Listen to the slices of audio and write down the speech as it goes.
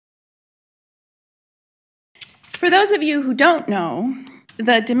For those of you who don't know,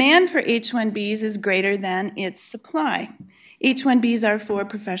 the demand for H-1Bs is greater than its supply. H-1Bs are for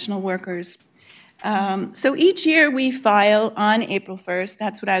professional workers. So each year we file on April 1st.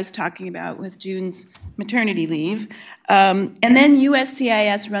 That's what I was talking about with June's maternity leave. And then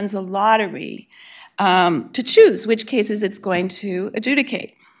USCIS runs a lottery to choose which cases it's going to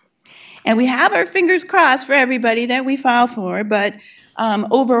adjudicate. And we have our fingers crossed for everybody that we file for, but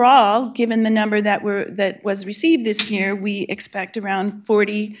overall, given the number that was received this year, we expect around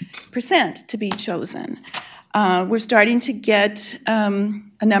 40% to be chosen. We're starting to get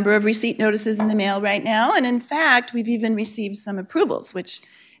a number of receipt notices in the mail right now, and in fact, we've even received some approvals, which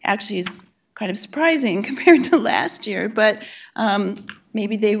actually is kind of surprising compared to last year, but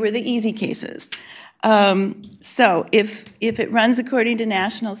maybe they were the easy cases. So if it runs according to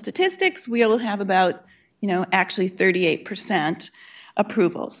national statistics, we will have about, actually 38%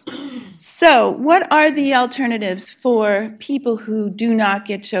 approvals. So what are the alternatives for people who do not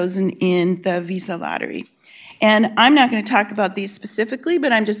get chosen in the visa lottery? And I'm not going to talk about these specifically,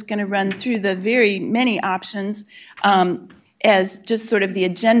 but I'm just going to run through the very many options as just sort of the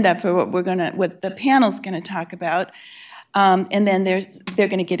agenda for what the panel's going to talk about. And then they're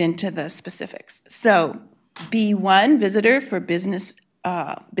going to get into the specifics. So B1, visitor for business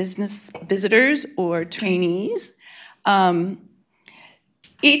visitors or trainees.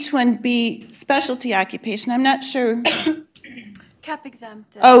 H-1B, specialty occupation. I'm not sure. Cap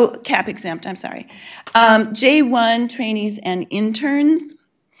exempt. Oh, cap exempt, I'm sorry. J1, trainees and interns.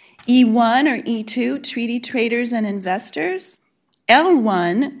 E1 or E2, treaty traders and investors.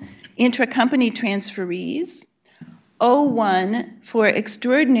 L1, intra-company transferees. O1 for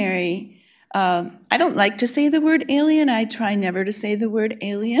extraordinary, I don't like to say the word alien, I try never to say the word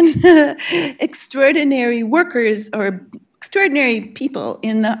alien, extraordinary workers or extraordinary people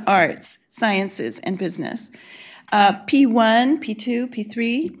in the arts, sciences, and business. P1, P2,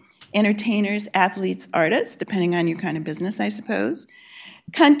 P3, entertainers, athletes, artists, depending on your kind of business, I suppose.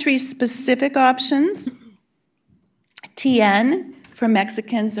 Country-specific options. TN for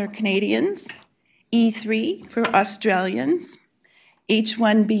Mexicans or Canadians. E3 for Australians,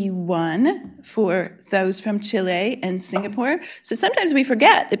 H-1B1 for those from Chile and Singapore. So sometimes we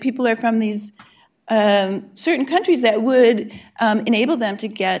forget that people are from these certain countries that would enable them to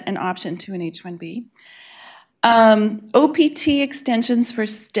get an option to an H-1B. OPT extensions for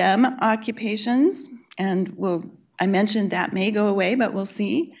STEM occupations, and I mentioned that may go away, but we'll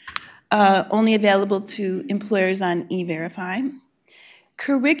see. Only available to employers on E-Verify.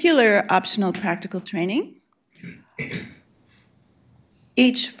 Curricular optional practical training,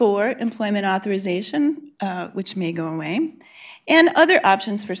 H4 employment authorization, which may go away, and other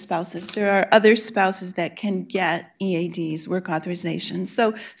options for spouses. There are other spouses that can get EADs, work authorization.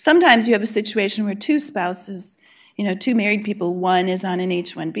 So sometimes you have a situation where two spouses, two married people, one is on an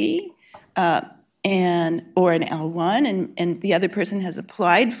H-1B or an L1, and the other person has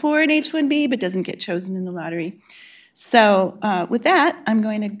applied for an H-1B but doesn't get chosen in the lottery. So with that, I'm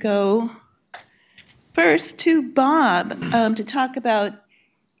going to go first to Bob to talk about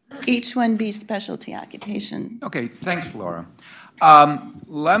H-1B specialty occupation. Okay, thanks, Laura.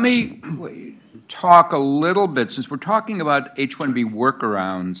 Let me talk a little bit, since we're talking about H-1B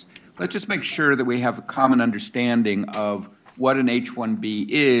workarounds, let's just make sure that we have a common understanding of what an H-1B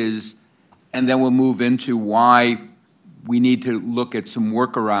is, and then we'll move into why we need to look at some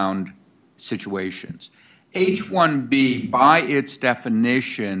workaround situations. H-1B, by its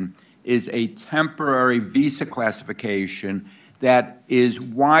definition, is a temporary visa classification that is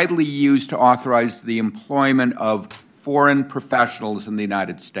widely used to authorize the employment of foreign professionals in the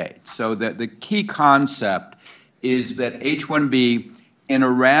United States. So the key concept is that H-1B, in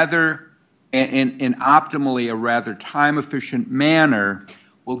optimally a rather time-efficient manner,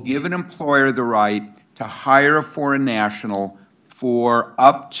 will give an employer the right to hire a foreign national for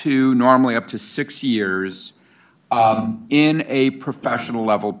normally up to 6 years in a professional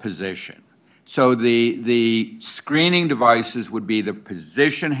level position. So the screening devices would be the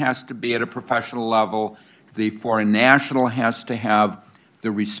position has to be at a professional level, the foreign national has to have the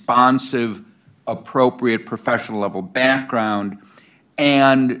responsive, appropriate professional level background,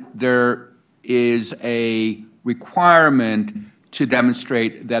 and there is a requirement to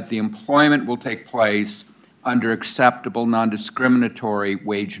demonstrate that the employment will take place under acceptable, non-discriminatory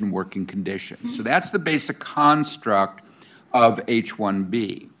wage and working conditions. So that's the basic construct of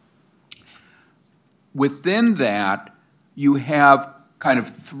H-1B. Within that, you have kind of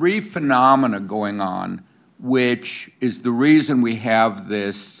three phenomena going on, which is the reason we have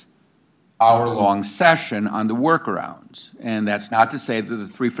this hour-long session on the workarounds. And that's not to say that the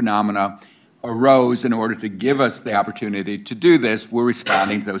three phenomena arose in order to give us the opportunity to do this, we're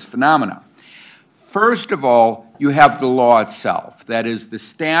responding to those phenomena. First of all, you have the law itself. That is, the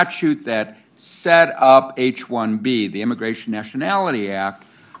statute that set up H-1B, the Immigration Nationality Act,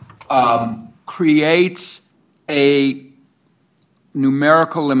 creates a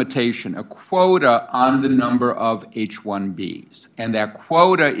numerical limitation, a quota on the number of H-1Bs. And that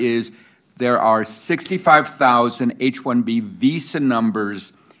quota is there are 65,000 H-1B visa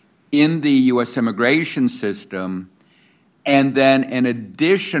numbers in the U.S. immigration system, and then an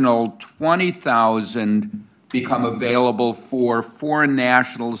additional 20,000 become available for foreign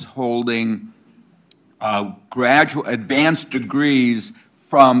nationals holding advanced degrees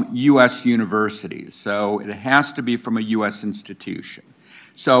from U.S. universities. So it has to be from a U.S. institution.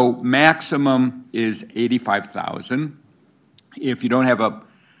 So maximum is 85,000 if you don't have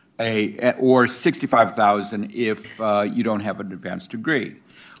or 65,000 if you don't have an advanced degree.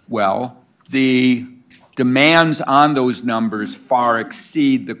 Well, the demands on those numbers far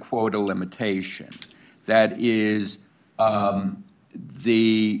exceed the quota limitation. That is,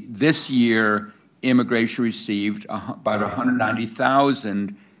 this year, immigration received about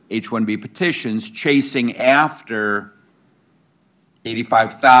 190,000 H-1B petitions, chasing after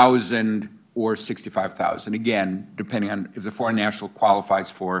 85,000 or 65,000, again, depending on if the foreign national qualifies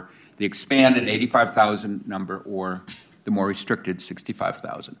for the expanded 85,000 number or the more restricted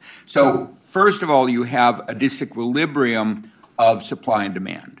 65,000. So first of all, you have a disequilibrium of supply and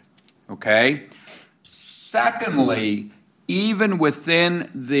demand, okay? Secondly, even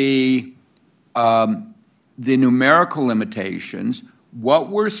within the numerical limitations, what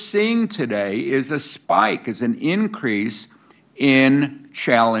we're seeing today is a spike, is an increase in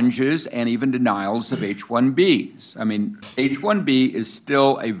challenges and even denials of H-1Bs. I mean, H-1B is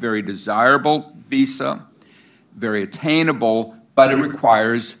still a very desirable visa, very attainable, but it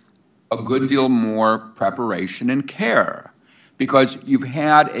requires a good deal more preparation and care because you've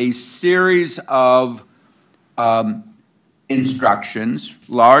had a series of instructions,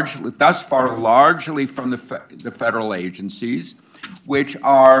 thus far largely from the federal agencies, which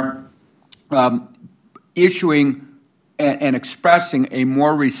are issuing and expressing a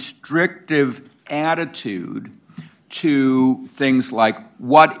more restrictive attitude to things like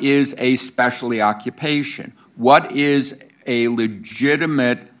what is a specialty occupation, what is a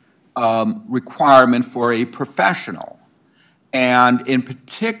legitimate requirement for a professional. And in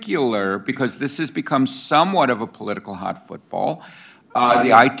particular, because this has become somewhat of a political hot football,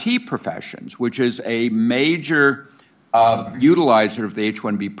 the IT professions, which is a major utilizer of the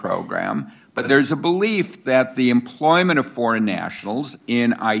H-1B program, but there's a belief that the employment of foreign nationals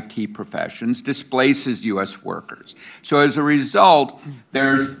in IT professions displaces U.S. workers. So as a result,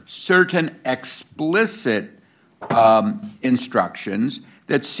 there's certain explicit instructions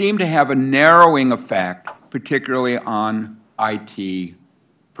that seem to have a narrowing effect, particularly on IT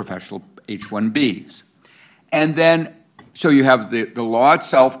professional H-1Bs. And then, so you have the law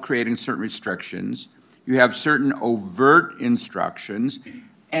itself creating certain restrictions, you have certain overt instructions,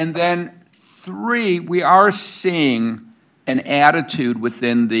 and then three, we are seeing an attitude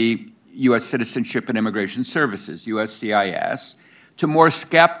within the U.S. Citizenship and Immigration Services, USCIS, to more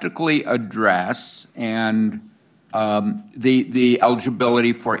skeptically address and the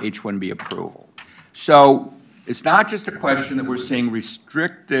eligibility for H-1B approval. So it's not just a question that we're seeing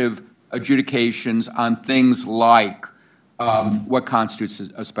restrictive adjudications on things like what constitutes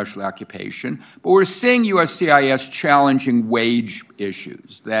a special occupation, but we're seeing USCIS challenging wage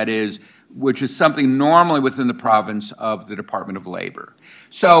issues, that is, which is something normally within the province of the Department of Labor.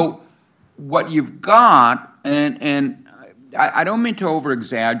 So what you've got, and I don't mean to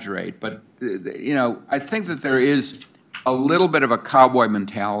over-exaggerate, but you know, I think that there is a little bit of a cowboy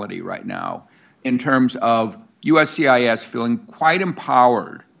mentality right now in terms of USCIS feeling quite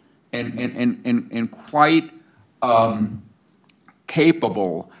empowered and quite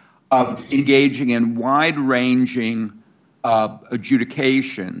capable of engaging in wide-ranging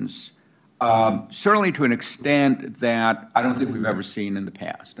adjudications, certainly to an extent that I don't think we've ever seen in the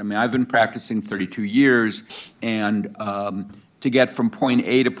past. I mean, I've been practicing 32 years, and to get from point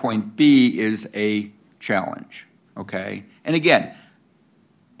A to point B is a challenge, okay? And again,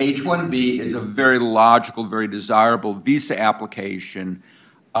 H-1B is a very logical, very desirable visa application,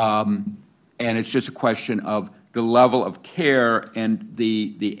 and it's just a question of the level of care and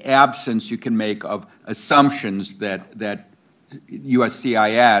the absence you can make of assumptions that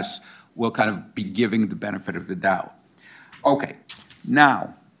USCIS will kind of be giving the benefit of the doubt. Okay,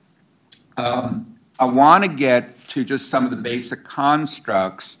 now, I want to get to just some of the basic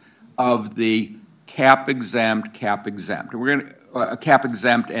constructs of the cap-exempt, cap-exempt. cap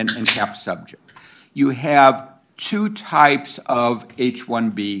exempt and cap subject. You have two types of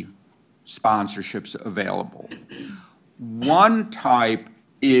H-1B sponsorships available. One type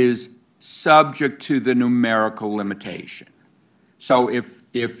is subject to the numerical limitation. So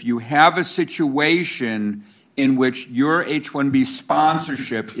if you have a situation in which your H-1B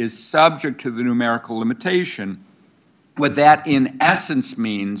sponsorship is subject to the numerical limitation, what that in essence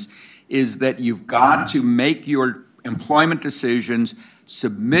means is that you've got to make your employment decisions,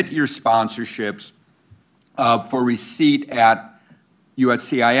 submit your sponsorships for receipt at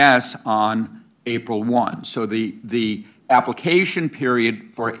USCIS on April 1. So the application period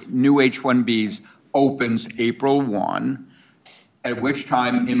for new H-1Bs opens April 1, at which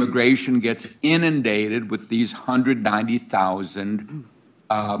time immigration gets inundated with these 190,000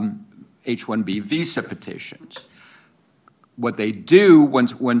 H-1B visa petitions. What they do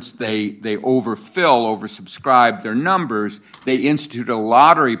once they oversubscribe their numbers, they institute a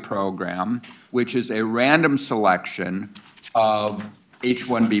lottery program, which is a random selection of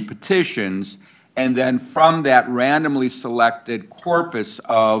H-1B petitions, and then from that randomly selected corpus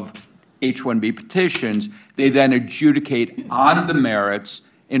of H-1B petitions, they then adjudicate on the merits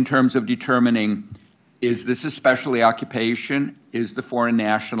in terms of determining, is this a specialty occupation? Is the foreign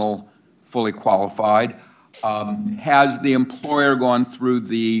national fully qualified? Has the employer gone through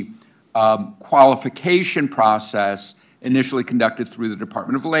the qualification process initially conducted through the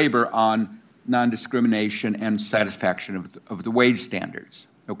Department of Labor on non-discrimination and satisfaction of the wage standards?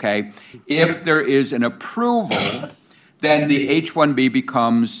 Okay? If there is an approval, then the H-1B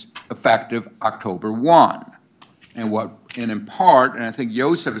becomes effective October 1. And in part, and I think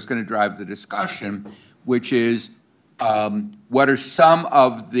Joseph is going to drive the discussion, which is what are some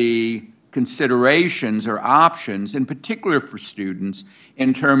of the considerations or options, in particular for students,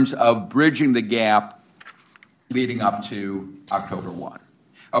 in terms of bridging the gap leading up to October 1.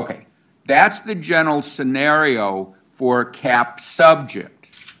 Okay, that's the general scenario for cap subject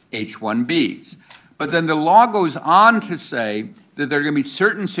H-1Bs. But then the law goes on to say that there are going to be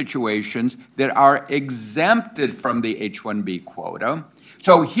certain situations that are exempted from the H-1B quota.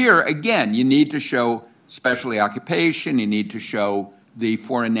 So here, again, you need to show specialty occupation, you need to show the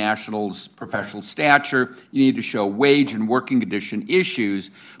foreign national's professional stature, you need to show wage and working condition issues,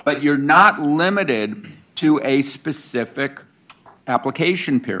 but you're not limited to a specific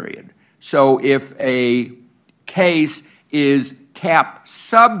application period. So if a case is cap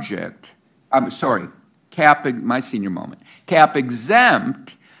subject, cap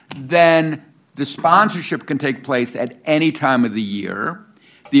exempt, then the sponsorship can take place at any time of the year.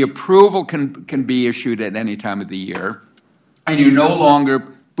 The approval can be issued at any time of the year, and you're no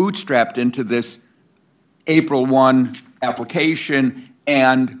longer bootstrapped into this April 1 application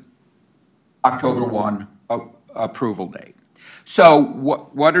and October 1 approval date. So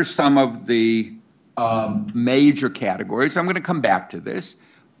what are some of the major categories? I'm going to come back to this.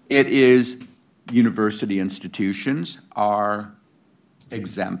 It is university institutions are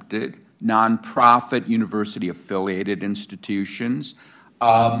exempted, nonprofit university-affiliated institutions,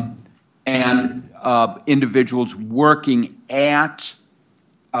 and individuals working at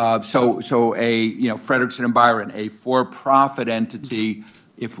Fredrikson and Byron, a for-profit entity.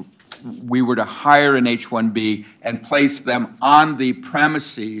 If we were to hire an H-1B and place them on the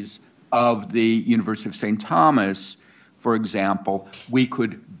premises of the University of St. Thomas, for example, we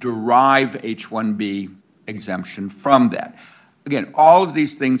could derive H-1B exemption from that. Again, all of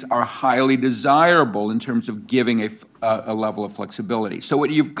these things are highly desirable in terms of giving a level of flexibility. So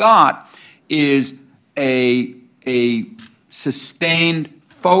what you've got is a sustained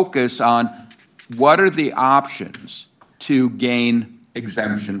focus on what are the options to gain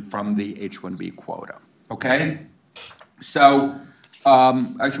exemption from the H-1B quota, okay? So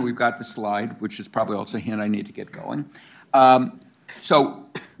actually we've got the slide, which is probably also a hint I need to get going. So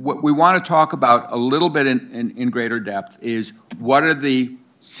what we want to talk about a little bit in greater depth is what are the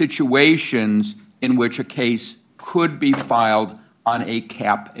situations in which a case could be filed on a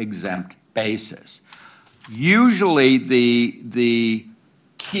cap-exempt basis. Usually the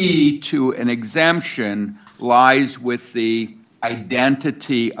key to an exemption lies with the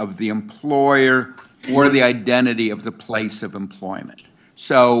identity of the employer or the identity of the place of employment.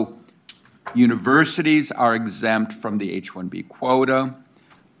 So universities are exempt from the H-1B quota.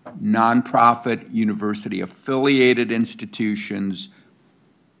 Nonprofit university-affiliated institutions,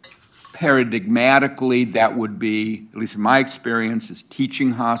 paradigmatically, that would be, at least in my experience, is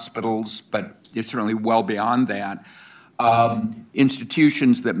teaching hospitals, but it's certainly well beyond that.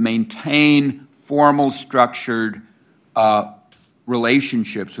 Institutions that maintain formal, structured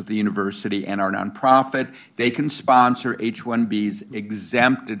relationships with the university and our nonprofit. They can sponsor H-1Bs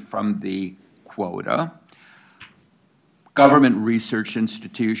exempted from the quota. Government research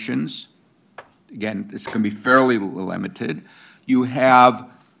institutions, again, this can be fairly limited. You have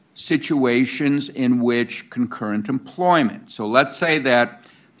situations in which concurrent employment. So let's say that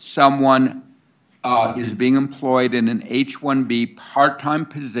someone is being employed in an H-1B part-time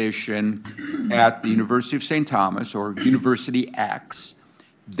position at the University of St. Thomas or University X.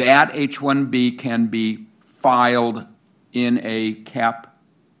 That H-1B can be filed in a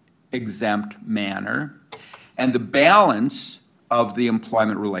cap-exempt manner. And the balance of the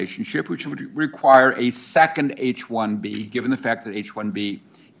employment relationship, which would require a second H-1B, given the fact that H-1B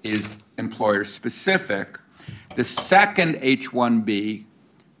is employer-specific, the second H-1B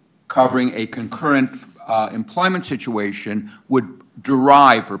covering a concurrent employment situation would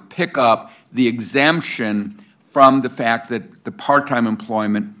derive or pick up the exemption from the fact that the part-time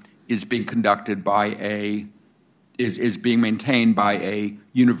employment is being conducted by is being maintained by a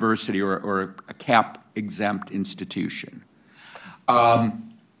university or a cap-exempt institution.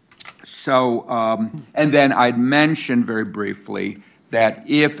 And then I'd mention very briefly that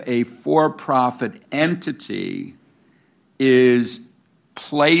if a for-profit entity is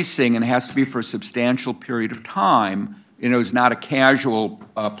placing, and it has to be for a substantial period of time, it's not a casual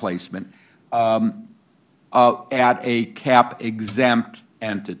placement, at a cap-exempt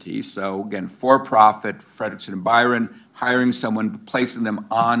entity. So again, for-profit, Fredrikson and Byron, hiring someone, placing them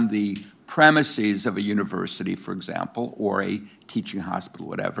on the premises of a university, for example, or a teaching hospital,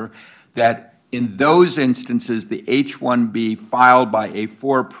 whatever, that in those instances, the H-1B filed by a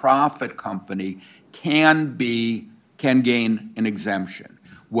for-profit company can gain an exemption.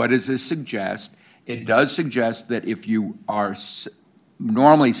 What does this suggest? It does suggest that if you are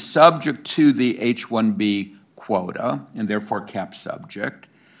normally subject to the H-1B quota, and therefore cap subject,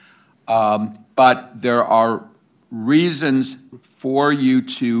 but there are reasons for you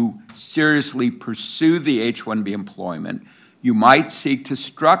to seriously pursue the H-1B employment, you might seek to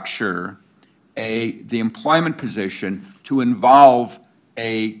structure the employment position to involve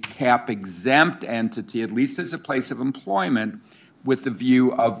a cap-exempt entity, at least as a place of employment, with the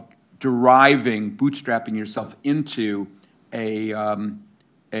view of bootstrapping yourself into a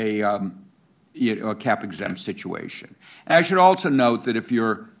cap-exempt situation. And I should also note that if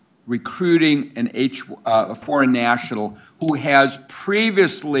you're recruiting a foreign national who has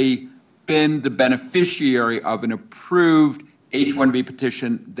previously been the beneficiary of an approved H-1B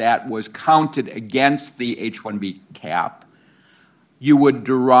petition that was counted against the H-1B cap, you would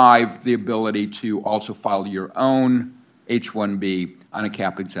derive the ability to also file your own H-1B on a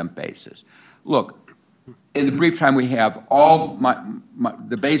cap-exempt basis. Look, in the brief time we have,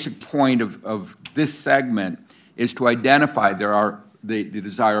 the basic point of this segment is to identify the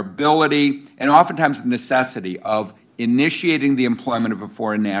desirability and oftentimes the necessity of initiating the employment of a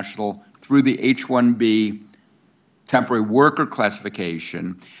foreign national through the H-1B temporary worker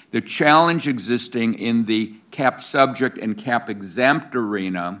classification, the challenge existing in the cap subject and cap exempt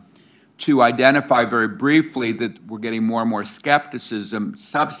arena to identify very briefly that we're getting more and more skepticism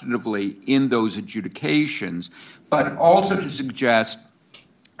substantively in those adjudications, but also to suggest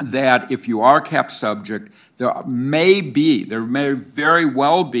that if you are cap subject, there may very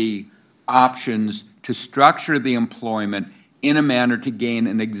well be options to structure the employment in a manner to gain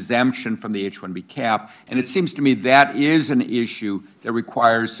an exemption from the H-1B cap. And it seems to me that is an issue that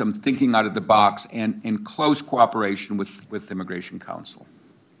requires some thinking out of the box and in close cooperation with the Immigration Council.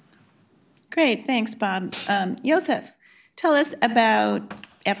 Great, thanks, Bob. Joseph, tell us about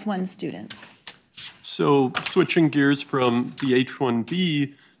F1 students. So switching gears from the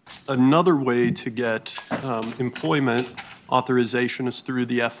H-1B, another way to get employment authorization is through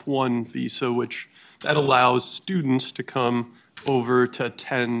the F1 visa, which that allows students to come over to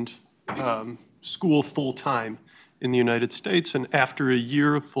attend school full-time in the United States, and after a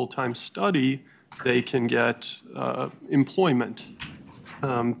year of full-time study, they can get employment.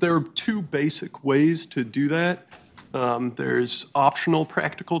 There are two basic ways to do that. There's optional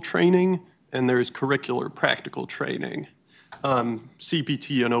practical training, and there's curricular practical training,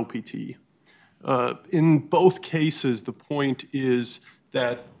 CPT and OPT. In both cases, the point is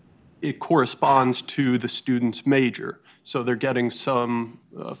that it corresponds to the student's major. So they're getting some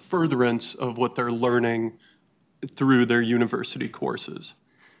furtherance of what they're learning through their university courses.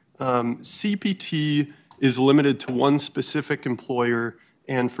 CPT is limited to one specific employer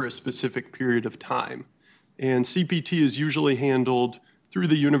and for a specific period of time. And CPT is usually handled through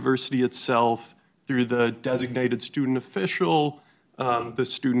the university itself, through the designated student official, the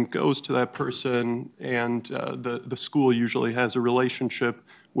student goes to that person, and the school usually has a relationship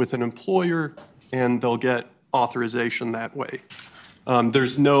with an employer, and they'll get authorization that way.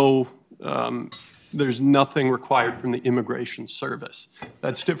 There's nothing required from the Immigration Service.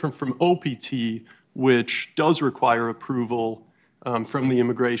 That's different from OPT, which does require approval from the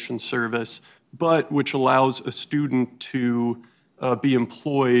Immigration Service, but which allows a student to be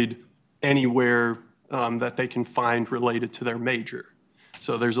employed anywhere that they can find related to their major.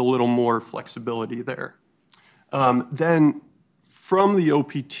 So there's a little more flexibility there. Then from the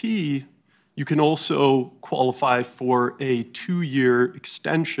OPT, you can also qualify for a 2-year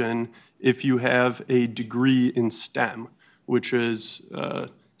extension if you have a degree in STEM, which is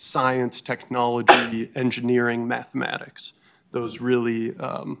science, technology, engineering, mathematics. Those really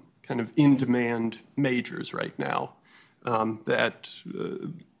kind of in-demand majors right now that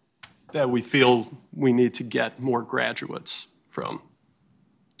we feel we need to get more graduates from.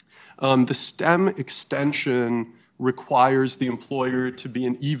 The STEM extension requires the employer to be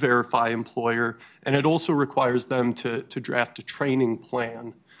an E-Verify employer, and it also requires them to draft a training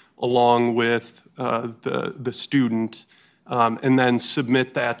plan along with the student, and then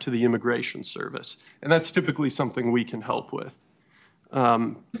submit that to the Immigration Service. And that's typically something we can help with.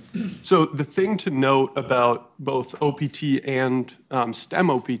 So the thing to note about both OPT and STEM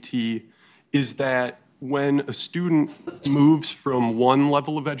OPT is that when a student moves from one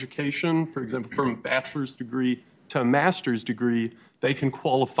level of education, for example, from a bachelor's degree to a master's degree, they can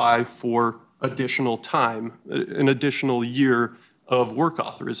qualify for additional time, an additional year of work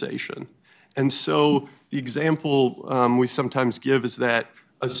authorization. And so the example we sometimes give is that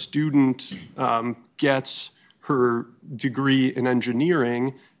a student gets her degree in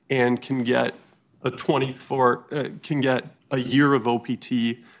engineering and can get can get a year of OPT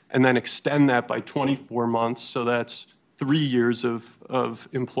and then extend that by 24 months. So that's 3 years of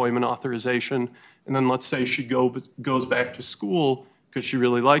employment authorization. And then let's say she goes back to school because she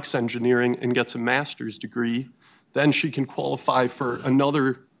really likes engineering and gets a master's degree. Then she can qualify for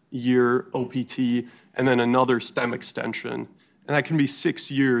another year OPT and then another STEM extension. And that can be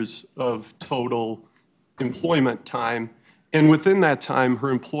 6 years of total employment time. And within that time, her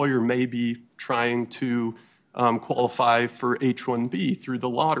employer may be trying to qualify for H-1B through the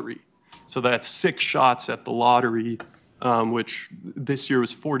lottery. So that's 6 shots at the lottery, which this year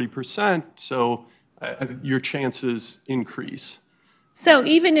was 40%, so your chances increase. So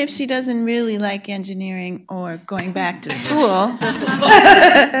even if she doesn't really like engineering or going back to school,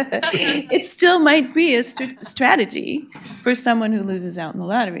 it still might be a strategy for someone who loses out in the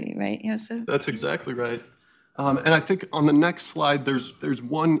lottery, right, Joseph? That's exactly right. And I think on the next slide, there's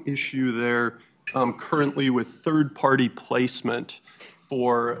one issue there currently with third-party placement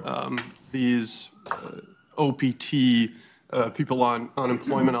for these OPT people on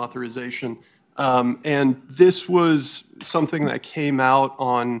employment authorization. And this was something that came out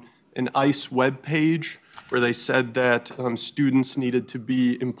on an ICE webpage where they said that students needed to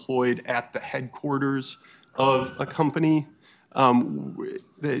be employed at the headquarters of a company.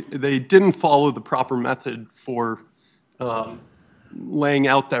 They didn't follow the proper method for laying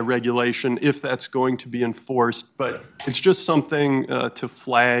out that regulation if that's going to be enforced, but it's just something to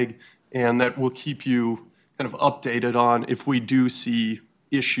flag and that we'll keep you kind of updated on if we do see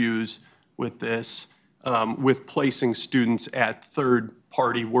issues with this, with placing students at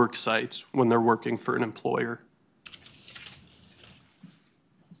third-party work sites when they're working for an employer.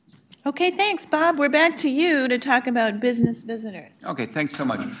 Okay, thanks, Bob. We're back to you to talk about business visitors. Okay, thanks so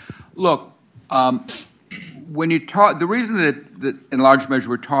much. Look, when you talk, the reason that in large measure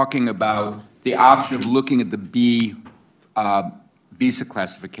we're talking about the option of looking at the B visa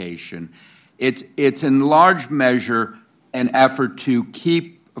classification, it's in large measure an effort to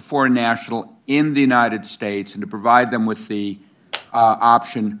keep a foreign national in the United States and to provide them with the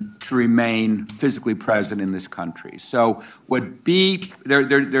option to remain physically present in this country. So what B, there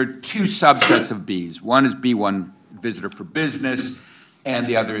are 2 subsets of Bs. One is B1, visitor for business, and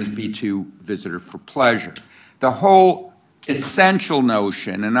the other is B2, visitor for pleasure. The whole essential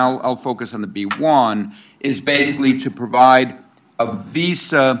notion, and I'll focus on the B1, is basically to provide a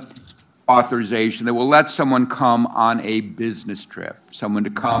visa authorization that will let someone come on a business trip, someone to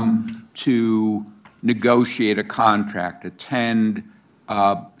come to negotiate a contract, attend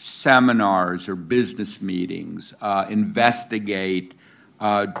seminars or business meetings, investigate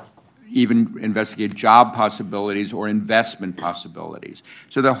job possibilities or investment possibilities.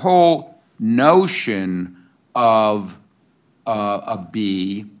 So the whole notion of a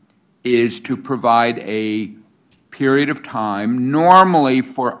B is to provide a period of time, normally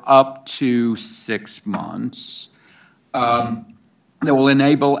for up to 6 months, that will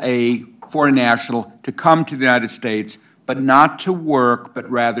enable a foreign national to come to the United States, but not to work, but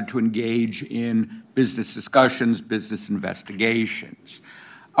rather to engage in business discussions, business investigations.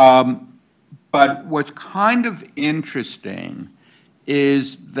 But what's kind of interesting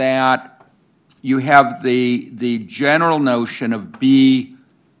is that you have the general notion of B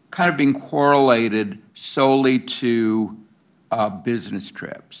kind of being correlated solely to business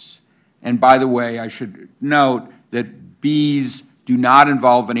trips. And by the way, I should note that Bs do not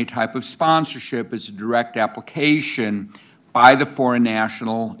involve any type of sponsorship. It's a direct application by the foreign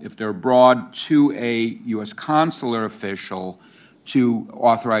national, if they're abroad, to a U.S. consular official to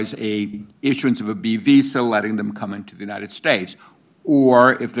authorize a issuance of a B visa, letting them come into the United States.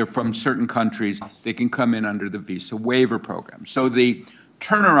 Or if they're from certain countries, they can come in under the visa waiver program. So the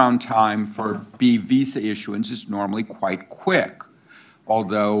turnaround time for B visa issuance is normally quite quick,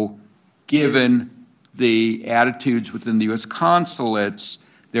 although given the attitudes within the U.S. consulates,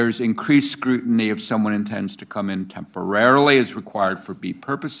 there's increased scrutiny if someone intends to come in temporarily as required for B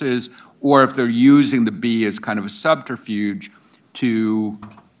purposes, or if they're using the B as kind of a subterfuge to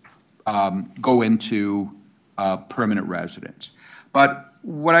go into permanent residence. But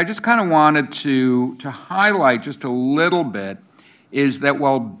what I just kind of wanted to highlight just a little bit is that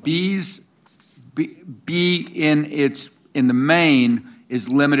while B in the main is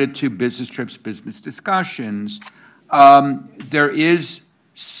limited to business trips, business discussions, there is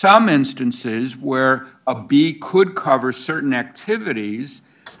some instances where a B could cover certain activities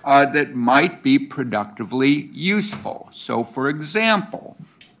that might be productively useful. So, for example,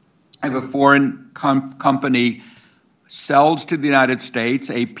 if a foreign company sells to the United States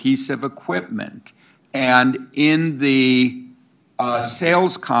a piece of equipment, and in the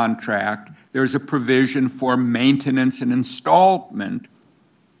sales contract, there's a provision for maintenance and installment,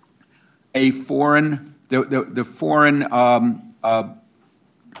 the foreign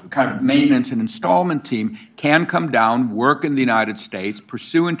kind of maintenance and installment team can come down, work in the United States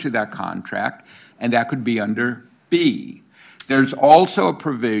pursuant to that contract, and that could be under B. There's also a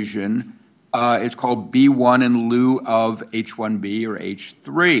provision, it's called B1 in lieu of H-1B or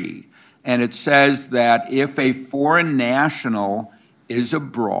H-3, and it says that if a foreign national is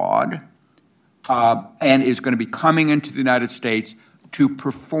abroad and is going to be coming into the United States to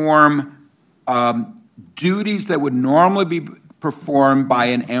perform duties that would normally be performed by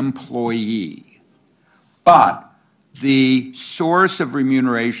an employee, but the source of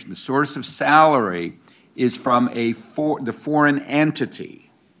remuneration, the source of salary, is from the foreign entity.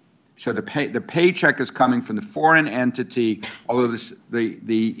 So the paycheck is coming from the foreign entity, although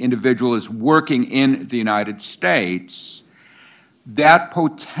the individual is working in the United States. That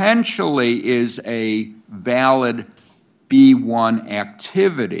potentially is a valid B1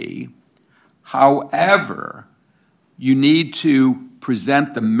 activity. However, you need to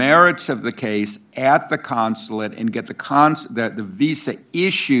present the merits of the case at the consulate and get the visa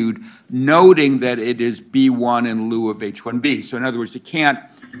issued, noting that it is B1 in lieu of H-1B. So in other words, you can't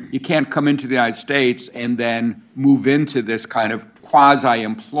come into the United States and then move into this kind of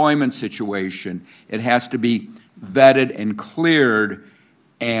quasi-employment situation. It has to be vetted and cleared,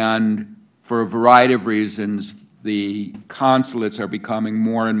 and for a variety of reasons, the consulates are becoming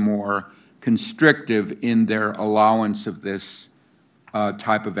more and more constrictive in their allowance of this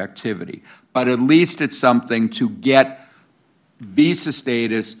type of activity. But at least it's something to get visa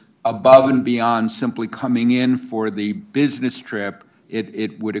status above and beyond simply coming in for the business trip.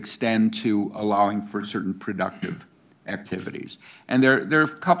 It would extend to allowing for certain productive activities. And there are a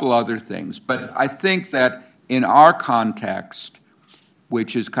couple other things. But I think that in our context,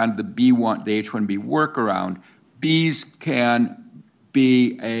 which is kind of the B1, the H-1B workaround, Bs can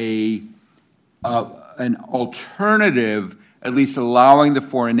be an alternative, at least allowing the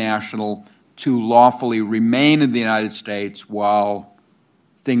foreign national to lawfully remain in the United States while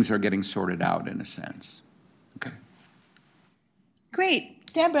things are getting sorted out, in a sense. Okay.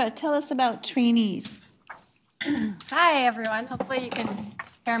 Great. Deborah, tell us about trainees. Hi, everyone. Hopefully you can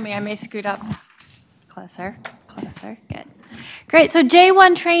hear me. I may scoot up closer. Good. Great. So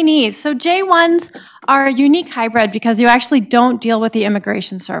J1 trainees. So J1s are a unique hybrid because you actually don't deal with the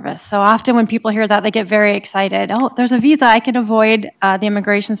immigration service. So often when people hear that, they get very excited. Oh, there's a visa. I can avoid the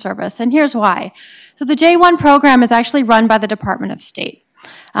immigration service. And here's why. So the J1 program is actually run by the Department of State.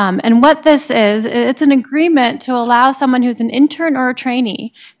 And what this is, it's an agreement to allow someone who's an intern or a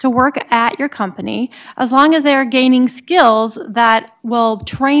trainee to work at your company as long as they are gaining skills that will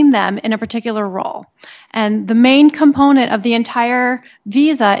train them in a particular role. And the main component of the entire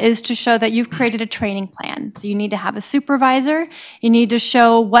visa is to show that you've created a training plan. So you need to have a supervisor. You need to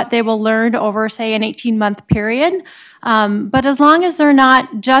show what they will learn over, say, an 18-month period. But as long as they're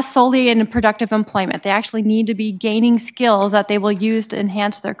not just solely in productive employment, they actually need to be gaining skills that they will use to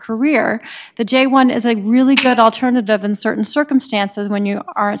enhance their career. The J-1 is a really good alternative in certain circumstances when you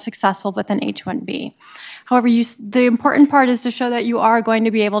aren't successful with an H-1B. However, the important part is to show that you are going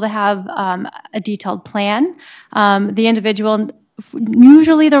to be able to have a detailed plan. The individual,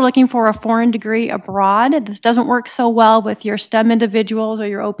 usually they're looking for a foreign degree abroad. This doesn't work so well with your STEM individuals or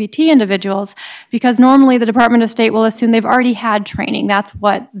your OPT individuals because normally the Department of State will assume they've already had training. That's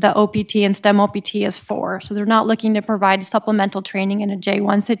what the OPT and STEM OPT is for. So they're not looking to provide supplemental training in a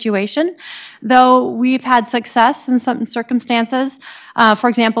J-1 situation. Though we've had success in some circumstances. For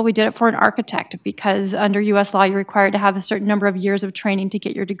example, we did it for an architect because under U.S. law, you're required to have a certain number of years of training to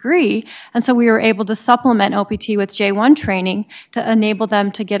get your degree. And so we were able to supplement OPT with J-1 training to enable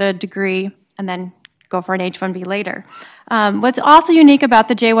them to get a degree and then go for an H-1B later. What's also unique about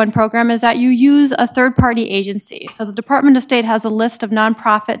the J-1 program is that you use a third-party agency. So the Department of State has a list of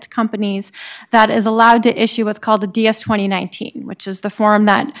nonprofit companies that is allowed to issue what's called a DS 2019, which is the form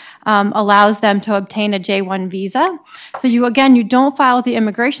that allows them to obtain a J-1 visa. So you don't file with the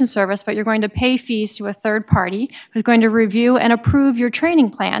Immigration Service, but you're going to pay fees to a third party who's going to review and approve your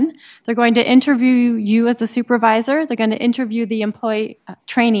training plan. They're going to interview you as the supervisor. They're going to interview the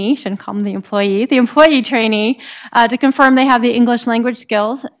trainee, shouldn't call them the employee trainee, to confirm they have the English language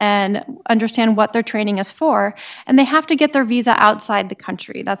skills and understand what their training is for. And they have to get their visa outside the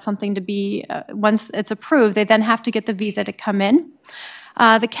country. That's something to be, once it's approved, they then have to get the visa to come in.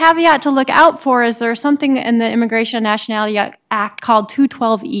 The caveat to look out for is there's something in the Immigration and Nationality Act called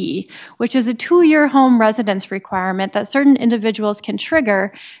 212E, which is a 2-year home residence requirement that certain individuals can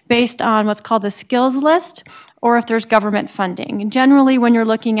trigger based on what's called a skills list or if there's government funding. And generally, when you're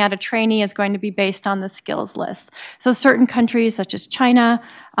looking at a trainee, it's going to be based on the skills list. So certain countries, such as China,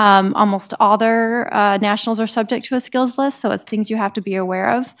 almost all their nationals are subject to a skills list, so it's things you have to be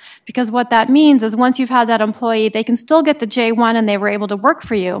aware of. Because what that means is once you've had that employee, they can still get the J-1 and they were able to work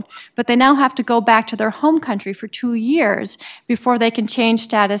for you, but they now have to go back to their home country for 2 years before they can change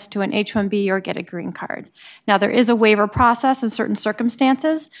status to an H-1B or get a green card. Now, there is a waiver process in certain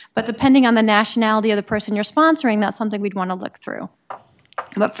circumstances, but depending on the nationality of the person you're sponsoring, that's something we'd want to look through.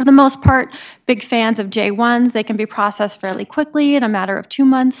 But for the most part, big fans of J-1s. They can be processed fairly quickly in a matter of 2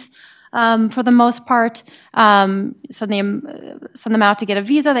 months. For the most part, send them out to get a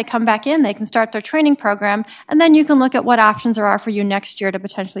visa, they come back in, they can start their training program, and then you can look at what options there are for you next year to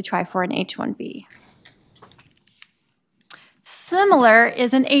potentially try for an H-1B. Similar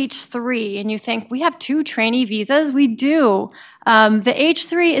is an H-3, and you think, we have 2 trainee visas? We do. The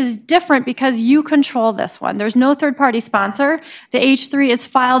H-3 is different because you control this one. There's no third-party sponsor. The H-3 is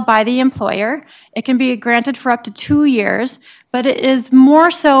filed by the employer. It can be granted for up to 2 years, but it is more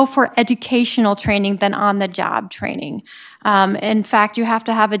so for educational training than on-the-job training. In fact, you have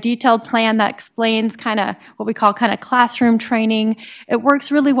to have a detailed plan that explains kind of what we call kind of classroom training. It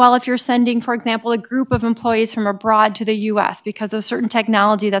works really well if you're sending, for example, a group of employees from abroad to the U.S. because of certain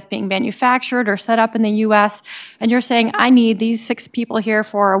technology that's being manufactured or set up in the U.S. And you're saying, I need these 6 people here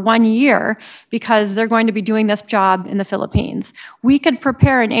for 1 year because they're going to be doing this job in the Philippines. We could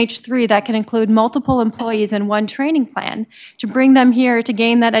prepare an H-3 that can include multiple employees in one training plan to bring them here to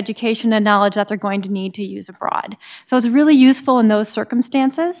gain that education and knowledge that they're going to need to use abroad. So it's really useful in those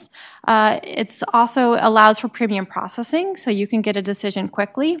circumstances. It also allows for premium processing, so you can get a decision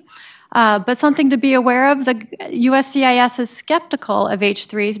quickly. But something to be aware of, the USCIS is skeptical of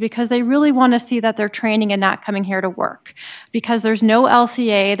H-3s because they really want to see that they're training and not coming here to work. Because there's no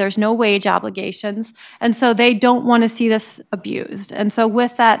LCA, there's no wage obligations, and so they don't want to see this abused. And so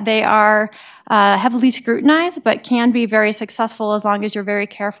with that, they are heavily scrutinized, but can be very successful as long as you're very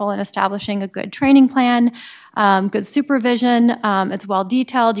careful in establishing a good training plan, good supervision, it's well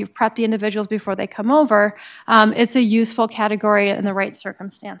detailed, you've prepped the individuals before they come over. It's a useful category in the right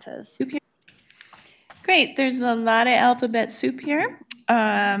circumstances. Great, there's a lot of alphabet soup here.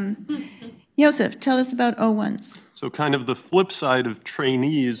 Joseph, tell us about O1s. So kind of the flip side of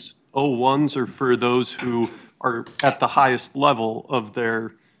trainees, O1s are for those who are at the highest level of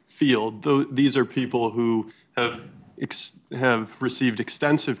their field. These are people who have received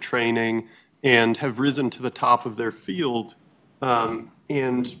extensive training and have risen to the top of their field,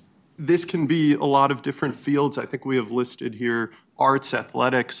 and this can be a lot of different fields. I think we have listed here arts,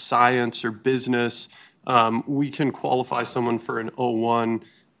 athletics, science, or business. We can qualify someone for an O1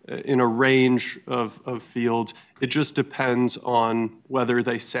 in a range of fields. It just depends on whether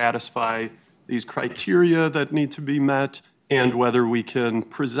they satisfy these criteria that need to be met and whether we can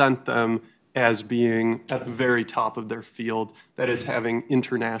present them as being at the very top of their field, that is having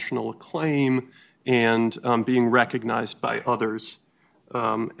international acclaim and being recognized by others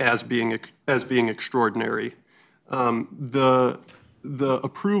as being extraordinary. The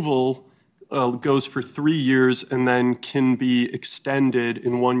approval goes for 3 years and then can be extended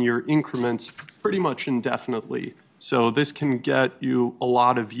in 1-year increments pretty much indefinitely. So this can get you a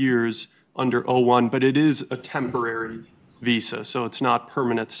lot of years under O1, but it is a temporary visa, so it's not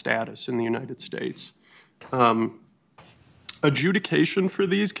permanent status in the United States. Adjudication for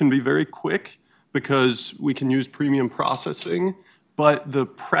these can be very quick because we can use premium processing, but the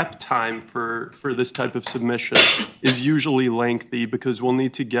prep time for this type of submission is usually lengthy because we'll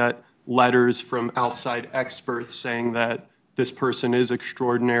need to get letters from outside experts saying that this person is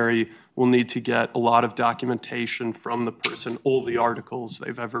extraordinary. We'll need to get a lot of documentation from the person, all the articles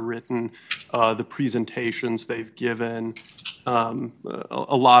they've ever written, the presentations they've given,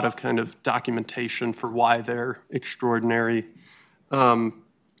 a lot of kind of documentation for why they're extraordinary.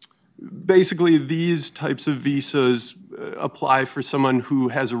 Basically, these types of visas apply for someone who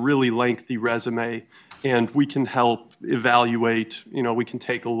has a really lengthy resume, and we can help evaluate, we can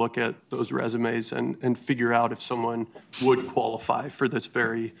take a look at those resumes and figure out if someone would qualify for this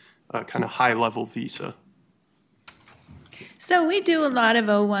very kind of high-level visa. So we do a lot of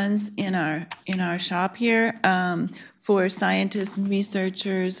O1s in our shop here for scientists and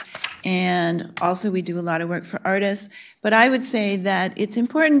researchers, and also we do a lot of work for artists. But I would say that it's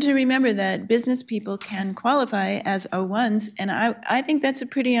important to remember that business people can qualify as O1s, and I think that's a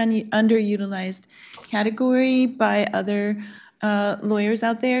pretty underutilized category by other lawyers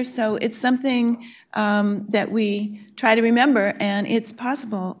out there. So it's something that we try to remember, and it's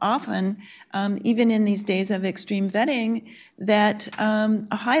possible often, even in these days of extreme vetting, that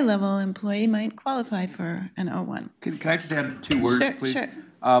a high-level employee might qualify for an O1. Can I just add 2 words, Sure, please? sure.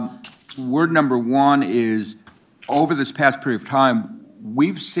 Word number 1 is, over this past period of time,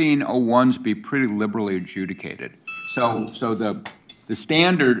 we've seen O1s be pretty liberally adjudicated. So the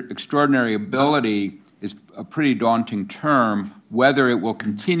standard extraordinary ability is a pretty daunting term. Whether it will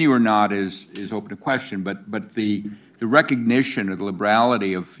continue or not is open to question, but the recognition of the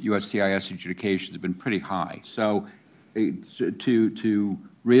liberality of USCIS adjudication has been pretty high. So to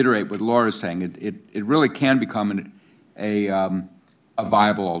reiterate what Laura's saying, it really can become a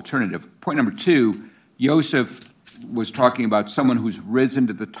viable alternative. Point number 2, Joseph was talking about someone who's risen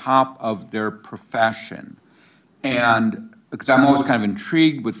to the top of their profession. And because I'm always kind of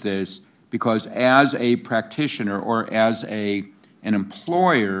intrigued with this, because as a practitioner or as an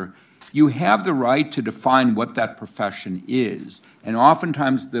employer, you have the right to define what that profession is. And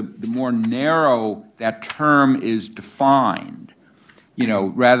oftentimes the more narrow that term is defined,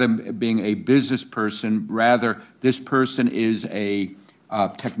 rather than being a business person, rather this person is a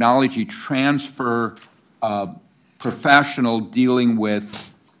technology transfer professional dealing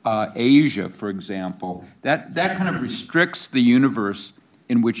with Asia, for example. That kind of restricts the universe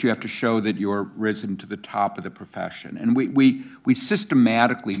in which you have to show that you're risen to the top of the profession. And we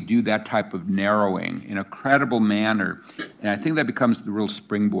systematically do that type of narrowing in a credible manner, and I think that becomes the real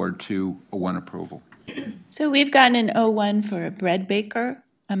springboard to O1 approval. So we've gotten an O1 for a bread baker,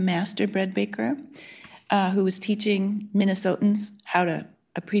 a master bread baker, who was teaching Minnesotans how to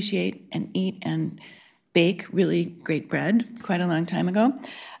appreciate and eat and bake really great bread quite a long time ago.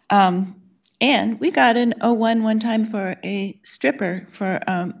 And we got an O1 one time for a stripper for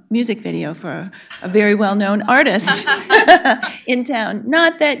a music video for a very well-known artist in town.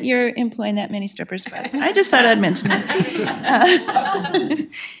 Not that you're employing that many strippers, but I just thought I'd mention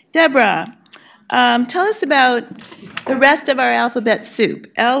it. Deborah, tell us about the rest of our alphabet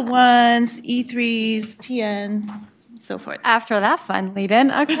soup. L1s, E3s, TNs, so forth. After that fun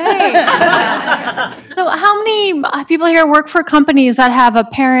lead-in, okay. So how many people here work for companies that have a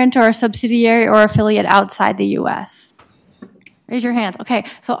parent or a subsidiary or affiliate outside the U.S.? Raise your hands. Okay,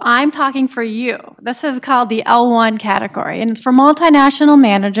 so I'm talking for you. This is called the L1 category, and it's for multinational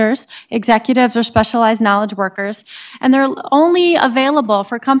managers, executives, or specialized knowledge workers, and they're only available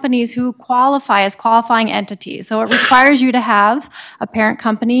for companies who qualify as qualifying entities. So it requires you to have a parent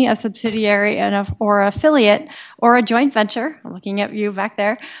company, a subsidiary, or affiliate, or a joint venture, I'm looking at you back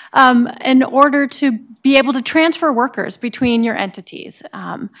there, in order to be able to transfer workers between your entities.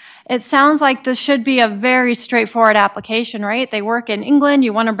 It sounds like this should be a very straightforward application, right? They they work in England,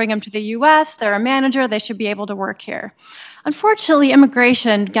 you want to bring them to the US, they're a manager, they should be able to work here. Unfortunately,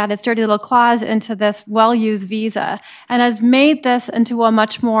 immigration got its dirty little claws into this well-used visa and has made this into a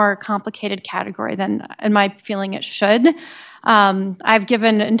much more complicated category than, in my feeling, it should. I've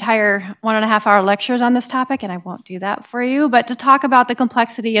given entire 1.5-hour lectures on this topic, and I won't do that for you, but to talk about the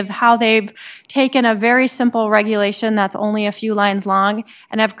complexity of how they've taken a very simple regulation that's only a few lines long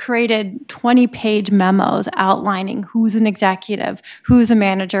and have created 20-page memos outlining who's an executive, who's a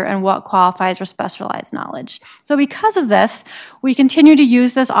manager, and what qualifies for specialized knowledge. So because of this, we continue to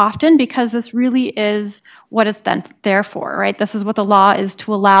use this often because this really is what it's then there for, right? This is what the law is,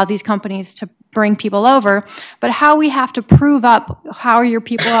 to allow these companies to bring people over, but how we have to prove up how your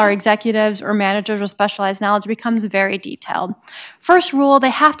people are executives or managers with specialized knowledge becomes very detailed. First rule,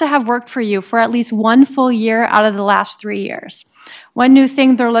 they have to have worked for you for at least 1 full year out of the last 3 years. One new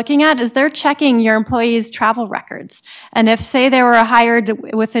thing they're looking at is they're checking your employees' travel records. And if, say, they were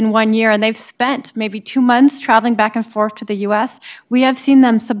hired within 1 year and they've spent maybe 2 months traveling back and forth to the US, we have seen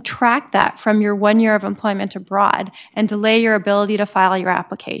them subtract that from your 1 year of employment abroad and delay your ability to file your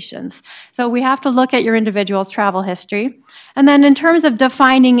applications. So we have to look at your individual's travel history. And then in terms of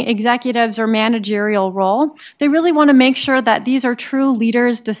defining executives or managerial role, they really want to make sure that these are true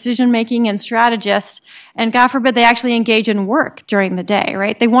leaders, decision-making, and strategists, and God forbid they actually engage in work during the day,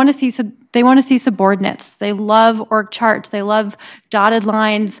 right? They want to see subordinates. They love org charts. They love dotted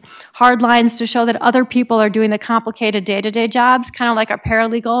lines, hard lines to show that other people are doing the complicated day-to-day jobs, kind of like our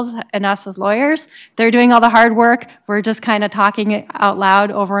paralegals and us as lawyers. They're doing all the hard work. We're just kind of talking it out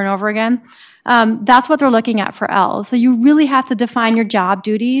loud over and over again. That's what they're looking at for L. So you really have to define your job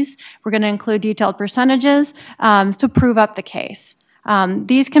duties. We're going to include detailed percentages to prove up the case.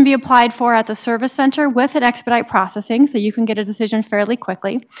 These can be applied for at the service center with an expedite processing, so you can get a decision fairly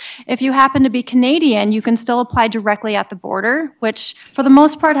quickly. If you happen to be Canadian, you can still apply directly at the border, which for the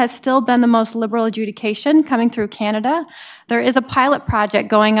most part has still been the most liberal adjudication coming through Canada. There is a pilot project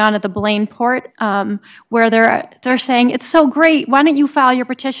going on at the Blaine port where they're saying, it's so great, why don't you file your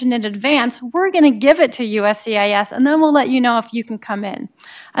petition in advance? We're going to give it to USCIS, and then we'll let you know if you can come in.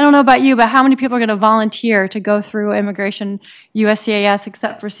 I don't know about you, but how many people are going to volunteer to go through immigration USCIS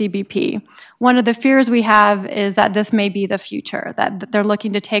except for CBP? One of the fears we have is that this may be the future, that they're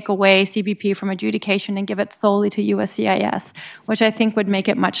looking to take away CBP from adjudication and give it solely to USCIS, which I think would make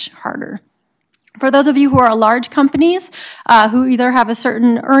it much harder. For those of you who are large companies who either have a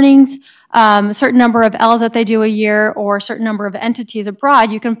certain earnings, a certain number of Ls that they do a year, or a certain number of entities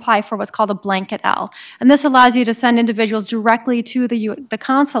abroad, you can apply for what's called a blanket L. And this allows you to send individuals directly to the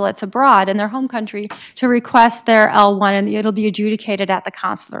consulates abroad in their home country to request their L1, and it'll be adjudicated at the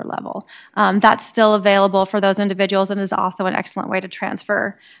consular level. That's still available for those individuals and is also an excellent way to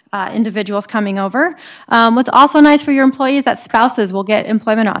transfer individuals coming over. What's also nice for your employees is that spouses will get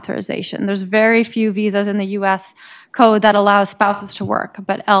employment authorization. There's very few visas in the US code that allows spouses to work,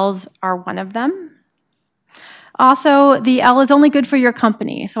 but Ls are one of them. Also, the L is only good for your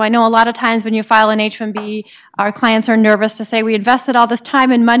company. So I know a lot of times when you file an H-1B, our clients are nervous to say, we invested all this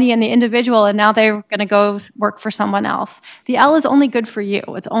time and money in the individual and now they're going to go work for someone else. The L is only good for you.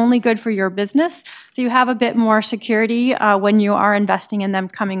 It's only good for your business. So you have a bit more security when you are investing in them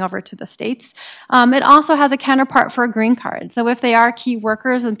coming over to the States. It also has a counterpart for a green card. So if they are key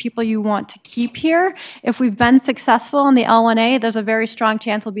workers and people you want to keep here, if we've been successful in the L1A, there's a very strong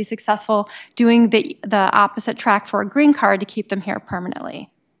chance we'll be successful doing the opposite track for a green card to keep them here permanently.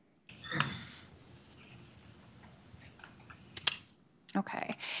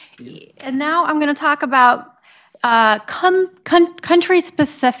 Okay, and now I'm going to talk about country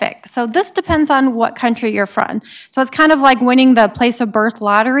specific. So this depends on what country you're from. So it's kind of like winning the place of birth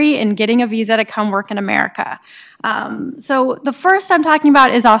lottery and getting a visa to come work in America. So the first I'm talking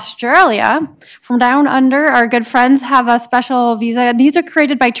about is Australia. From down under, our good friends have a special visa. These are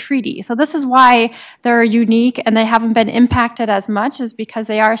created by treaty. So this is why they're unique and they haven't been impacted as much, is because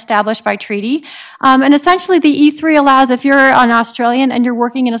they are established by treaty. And essentially the E3 allows, if you're an Australian and you're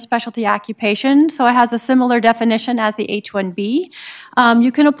working in a specialty occupation, so it has a similar definition as the H-1B,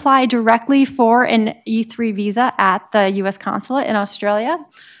 you can apply directly for an E3 visa at the US consulate in Australia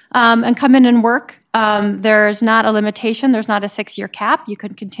and come in and work. There's not a limitation. There's not a 6-year cap. You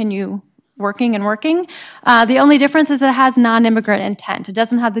can continue working and working. The only difference is it has non-immigrant intent. It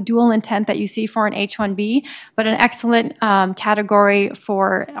doesn't have the dual intent that you see for an H-1B, but an excellent category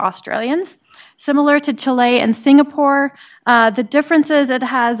for Australians. Similar to Chile and Singapore, the difference is it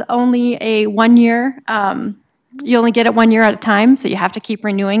has only a 1 year. You only get it 1 year at a time, so you have to keep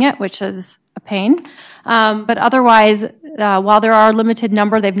renewing it, which is a pain. But otherwise, while there are a limited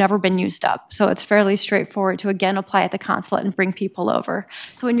number, they've never been used up. So it's fairly straightforward to, again, apply at the consulate and bring people over.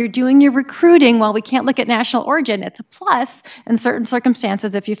 So when you're doing your recruiting, while we can't look at national origin, it's a plus in certain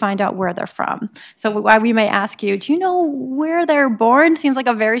circumstances if you find out where they're from. So why we may ask you, do you know where they're born? Seems like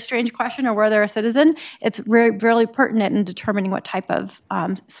a very strange question, or where they're a citizen. It's really pertinent in determining what type of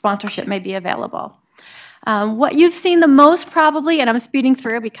sponsorship may be available. What you've seen the most probably, and I'm speeding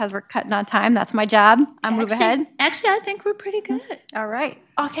through because we're cutting on time, that's my job. I'll move ahead. Actually, I think we're pretty good. All right.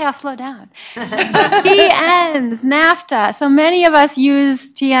 Okay, I'll slow down. TNs, NAFTA. So many of us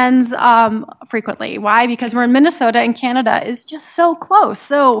use TNs frequently. Why? Because we're in Minnesota and Canada is just so close.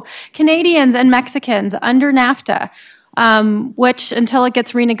 So Canadians and Mexicans under NAFTA, which until it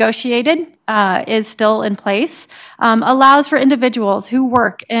gets renegotiated is still in place, allows for individuals who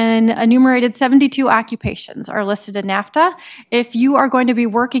work in enumerated 72 occupations are listed in NAFTA. If you are going to be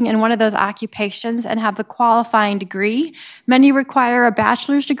working in one of those occupations and have the qualifying degree, many require a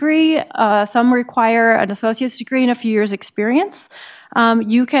bachelor's degree, some require an associate's degree and a few years' experience.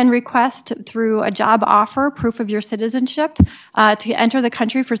 You can request through a job offer proof of your citizenship to enter the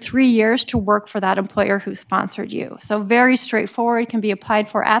country for 3 years to work for that employer who sponsored you. So very straightforward, can be applied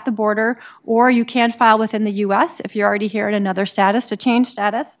for at the border, or you can file within the U.S. if you're already here in another status to change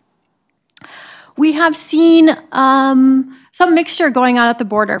status. We have seen some mixture going on at the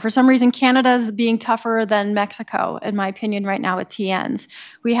border. For some reason, Canada is being tougher than Mexico, in my opinion, right now with TNs.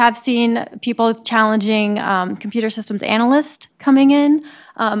 We have seen people challenging computer systems analysts coming in,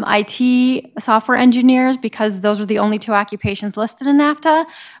 IT software engineers, because those are the only two occupations listed in NAFTA.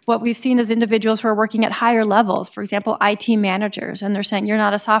 What we've seen is individuals who are working at higher levels, for example, IT managers, and they're saying, you're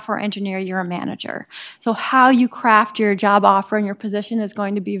not a software engineer, you're a manager. So how you craft your job offer and your position is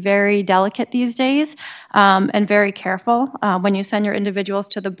going to be very delicate these days, and very careful when you send your individuals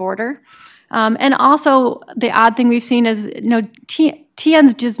to the border. And also, the odd thing we've seen is,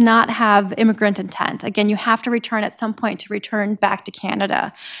 TNs does not have immigrant intent. Again, you have to return at some point to return back to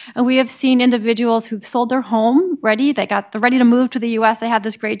Canada. And we have seen individuals who've sold their home ready. They're ready to move to the U.S. They have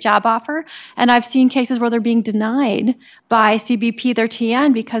this great job offer. And I've seen cases where they're being denied by CBP, their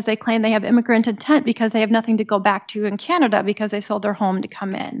TN, because they claim they have immigrant intent because they have nothing to go back to in Canada because they sold their home to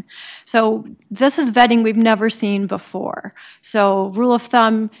come in. So this is vetting we've never seen before. So rule of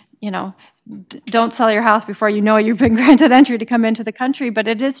thumb, don't sell your house before you know you've been granted entry to come into the country, but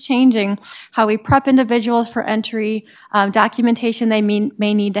it is changing how we prep individuals for entry, documentation they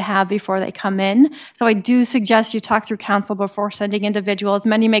may need to have before they come in. So I do suggest you talk through counsel before sending individuals.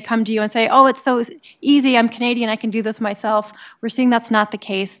 Many may come to you and say, oh, it's so easy, I'm Canadian, I can do this myself. We're seeing that's not the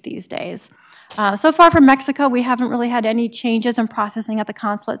case these days. So far from Mexico, we haven't really had any changes in processing at the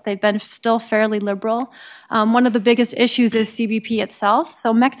consulate. They've been still fairly liberal. One of the biggest issues is CBP itself.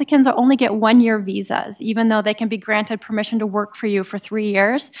 So Mexicans only get 1-year visas, even though they can be granted permission to work for you for 3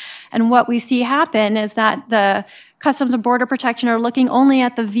 years. And what we see happen is that the Customs and Border Protection are looking only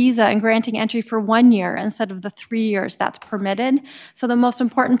at the visa and granting entry for 1 year instead of the 3 years that's permitted. So the most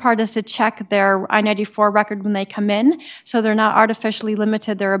important part is to check their I-94 record when they come in, so they're not artificially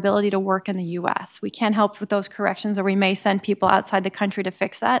limited their ability to work in the U.S. We can help with those corrections, or we may send people outside the country to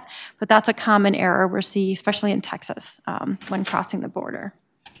fix that, but that's a common error we see, especially in Texas, when crossing the border.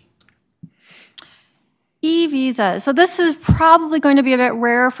 E-visas. So this is probably going to be a bit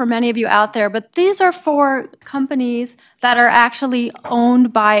rare for many of you out there, but these are for companies that are actually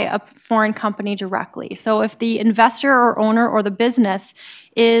owned by a foreign company directly. So if the investor or owner or the business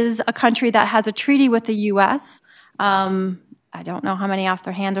is a country that has a treaty with the U.S., I don't know how many off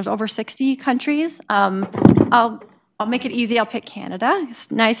their hand, there's over 60 countries. I'll make it easy, I'll pick Canada.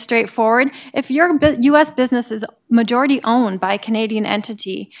 It's nice, straightforward. If your U.S. business is majority owned by a Canadian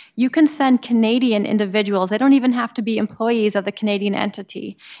entity, you can send Canadian individuals, they don't even have to be employees of the Canadian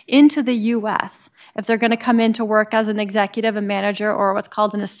entity, into the U.S. if they're going to come in to work as an executive, a manager, or what's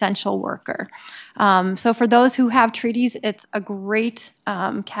called an essential worker. So for those who have treaties, it's a great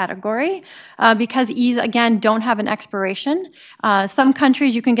category because E's, again, don't have an expiration. Some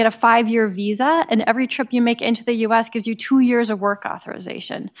countries you can get a 5-year visa, and every trip you make into the U.S. gives you 2 years of work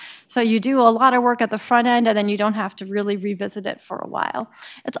authorization. So you do a lot of work at the front end, and then you don't have to really revisit it for a while.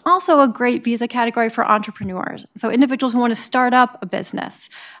 It's also a great visa category for entrepreneurs. So individuals who want to start up a business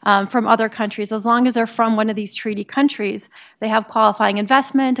from other countries, as long as they're from one of these treaty countries, they have qualifying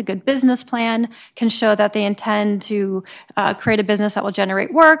investment, a good business plan, can show that they intend to create a business that will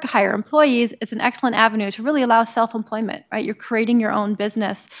generate work, hire employees. It's an excellent avenue to really allow self-employment, right? You're creating your own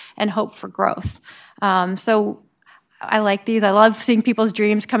business and hope for growth. So I like these. I love seeing people's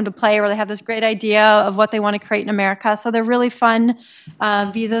dreams come to play where they have this great idea of what they want to create in America. So they're really fun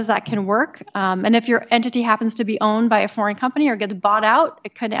visas that can work. And if your entity happens to be owned by a foreign company or gets bought out,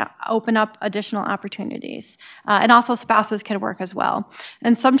 it could open up additional opportunities. And also spouses can work as well.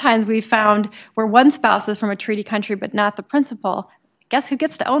 And sometimes we've found where one spouse is from a treaty country but not the principal, guess who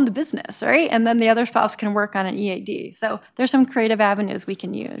gets to own the business, right? And then the other spouse can work on an EAD. So there's some creative avenues we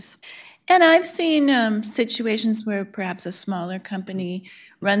can use. And I've seen situations where perhaps a smaller company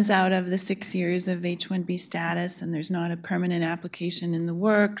runs out of the 6 years of H-1B status and there's not a permanent application in the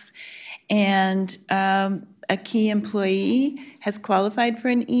works, and a key employee has qualified for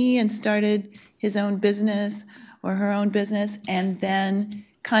an E and started his own business or her own business and then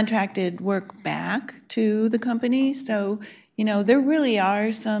contracted work back to the company. So, you know, there really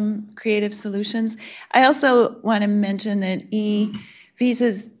are some creative solutions. I also want to mention that E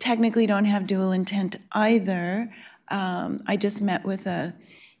visas technically don't have dual intent either. I just met with a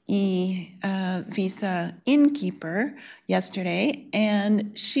visa innkeeper yesterday,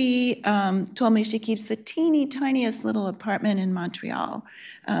 and she told me she keeps the teeny tiniest little apartment in Montreal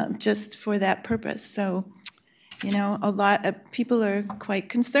just for that purpose. So, you know, a lot of people are quite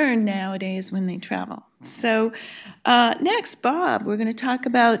concerned nowadays when they travel. So next, Bob, we're going to talk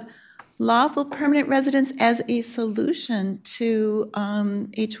about lawful permanent residence as a solution to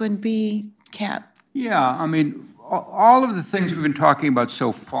H-1B cap. Yeah, I mean, all of the things we've been talking about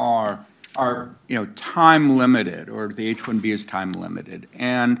so far are, you know, time limited, or the H-1B is time limited.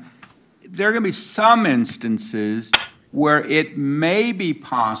 And there are going to be some instances where it may be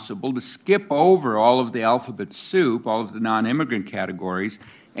possible to skip over all of the alphabet soup, all of the non-immigrant categories,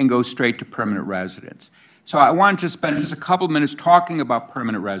 and go straight to permanent residence. So I want to spend just a couple of minutes talking about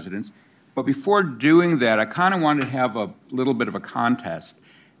permanent residence. But before doing that, I kind of wanted to have a little bit of a contest.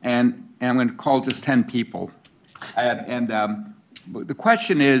 And I'm going to call just 10 people. The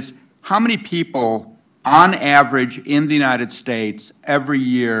question is, how many people, on average, in the United States every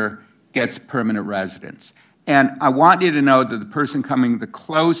year gets permanent residence? And I want you to know that the person coming the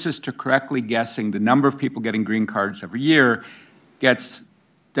closest to correctly guessing the number of people getting green cards every year gets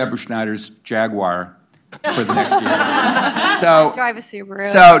Deborah Schneider's Jaguar for the next year. So drive a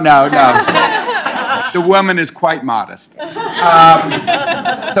Subaru. So no. The woman is quite modest.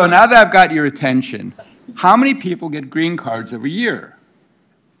 So now that I've got your attention, how many people get green cards every year?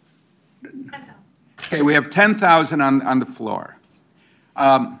 10,000. Okay, we have 10,000 on the floor.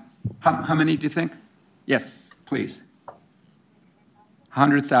 How many do you think? Yes, please.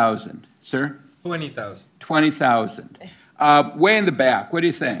 100,000. Sir? 20,000. 20,000. Way in the back, what do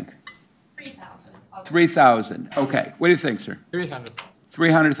you think? 3,000. 3,000. Okay. What do you think, sir? 300,000.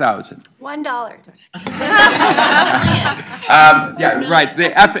 300,000. $1. Yeah, right.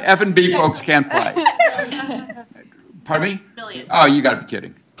 The F&B folks can't play. Pardon me? Billion. Oh, you got to be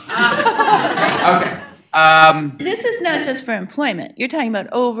kidding. Okay. This is not just for employment. You're talking about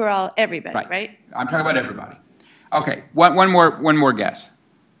overall everybody, right? I'm talking about everybody. Okay. One more guess.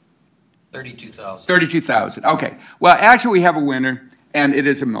 32,000. 32,000. Okay. Well, actually, we have a winner, and it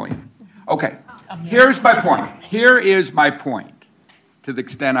is $1 million. Okay. Here's my point. Here is my point, to the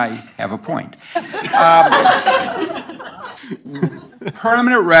extent I have a point.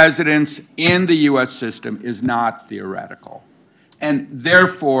 Permanent residence in the U.S. system is not theoretical. And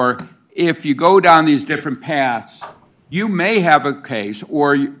therefore, if you go down these different paths, you may have a case,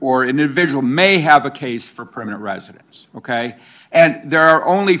 or an individual may have a case for permanent residence, okay? And there are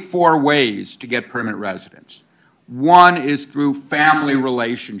only 4 ways to get permanent residence. One is through family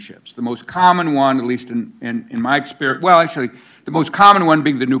relationships. The most common one, at least in my experience, well, actually, the most common one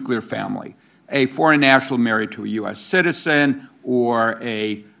being the nuclear family. A foreign national married to a U.S. citizen, or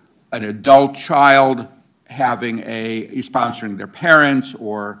an adult child sponsoring their parents,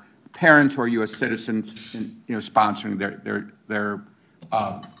 or parents who are U.S. citizens, sponsoring their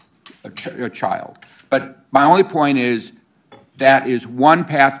child. But my only point is that is one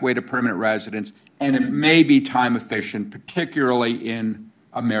pathway to permanent residence, and it may be time efficient, particularly in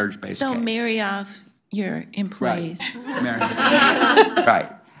a marriage-based case. So marry off your employees. Right. Right.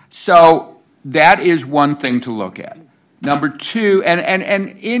 So that is one thing to look at. Number 2, and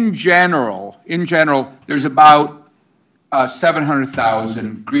in general, there's about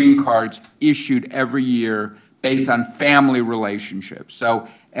 700,000 green cards issued every year based on family relationships. So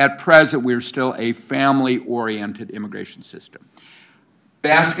at present, we're still a family-oriented immigration system.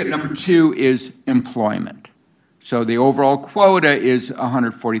 Basket number 2 is employment. So the overall quota is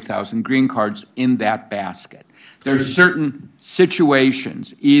 140,000 green cards in that basket. There are certain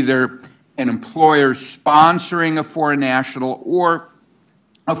situations, either an employer sponsoring a foreign national or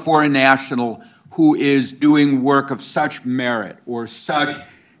a foreign national who is doing work of such merit or such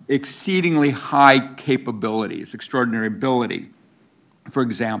exceedingly high capabilities, extraordinary ability, for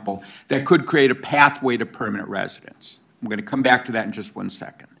example, that could create a pathway to permanent residence. I'm going to come back to that in just 1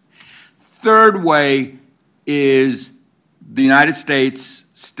 second. Third way is the United States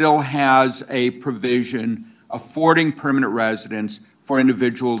still has a provision affording permanent residence for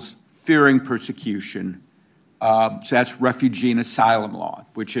individuals fearing persecution. So that's refugee and asylum law,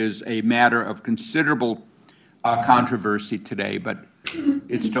 which is a matter of considerable controversy today, but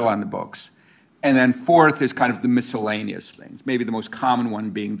it's still on the books. And then fourth is kind of the miscellaneous things, maybe the most common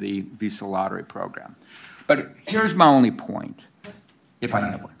one being the visa lottery program. But here's my only point, if I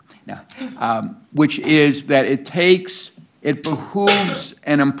have one now, which is that it behooves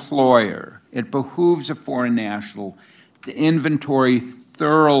an employer, it behooves a foreign national to inventory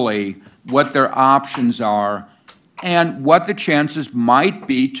thoroughly what their options are and what the chances might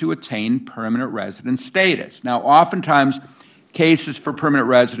be to attain permanent residence status. Now, oftentimes, cases for permanent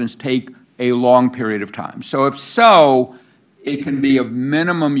residence take a long period of time. So if so, it can be of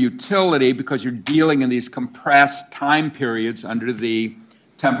minimum utility because you're dealing in these compressed time periods under the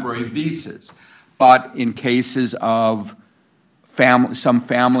temporary visas. But in cases of some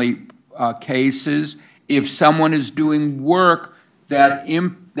family cases, if someone is doing work that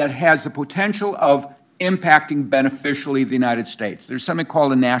has the potential of impacting beneficially the United States, there's something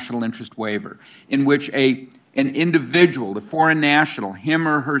called a national interest waiver, in which an individual, the foreign national, him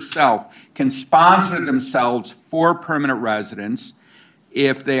or herself, can sponsor themselves for permanent residence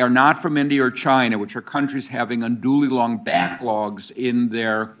if they are not from India or China, which are countries having unduly long backlogs in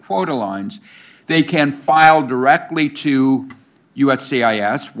their quota lines. They can file directly to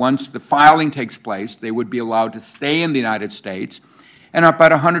USCIS. Once the filing takes place, they would be allowed to stay in the United States. And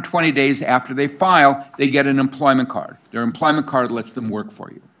about 120 days after they file, they get an employment card. Their employment card lets them work for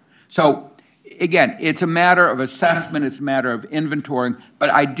you. So again, it's a matter of assessment, it's a matter of inventorying, but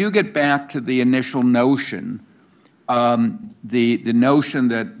I do get back to the initial notion, the notion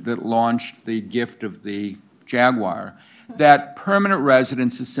that launched the gift of the Jaguar, that permanent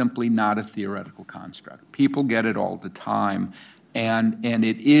residence is simply not a theoretical construct. People get it all the time, and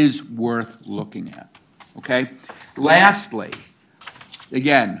it is worth looking at, okay? Lastly,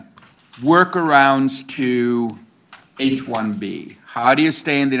 again, workarounds to H-1B. How do you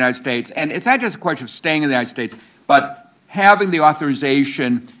stay in the United States? And it's not just a question of staying in the United States, but having the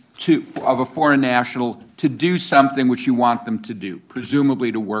authorization of a foreign national to do something which you want them to do,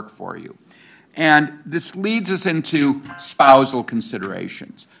 presumably to work for you. And this leads us into spousal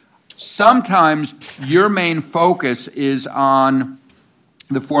considerations. Sometimes your main focus is on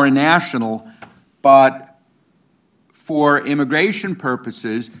the foreign national, but for immigration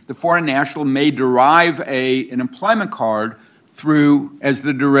purposes, the foreign national may derive an employment card as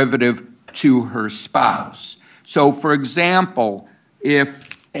the derivative to her spouse. So, for example, if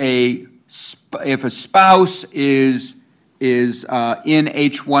a spouse is in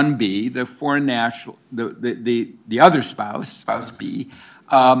H-1B, the foreign national, the other spouse, spouse B,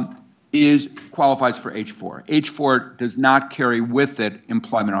 qualifies for H-4. H-4 does not carry with it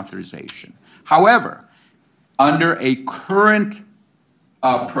employment authorization. However, under a current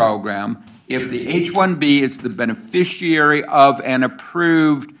program, if the H-1B is the beneficiary of an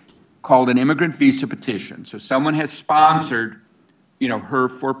approved, called an immigrant visa petition, so someone has sponsored, her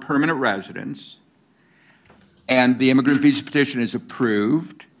for permanent residence, and the immigrant visa petition is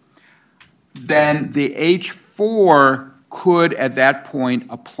approved, then the H-4 could, at that point,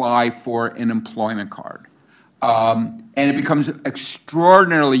 apply for an employment card. And it becomes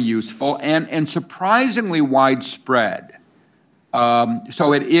extraordinarily useful and surprisingly widespread.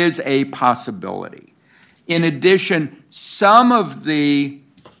 So it is a possibility. In addition, some of the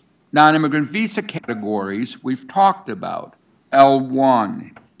non-immigrant visa categories we've talked about,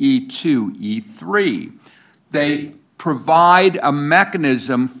 L1, E2, E3, they provide a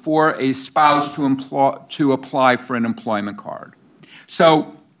mechanism for a spouse to apply for an employment card.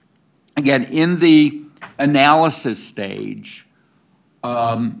 So, again, in the analysis stage,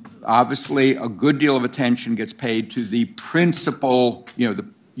 obviously a good deal of attention gets paid to the principal,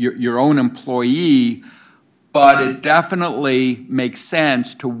 your own employee, but it definitely makes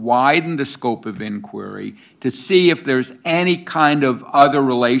sense to widen the scope of inquiry to see if there's any kind of other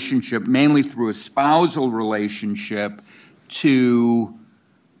relationship, mainly through a spousal relationship, to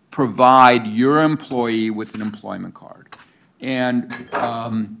provide your employee with an employment card. And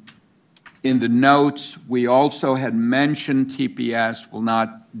in the notes, we also had mentioned TPS. We'll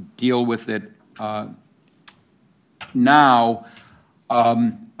not deal with it now.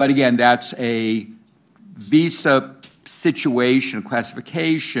 But again, that's a visa situation,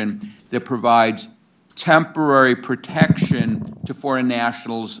 classification that provides temporary protection to foreign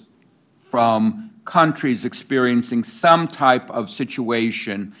nationals from countries experiencing some type of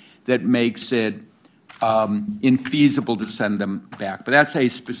situation that makes it infeasible to send them back. But that's a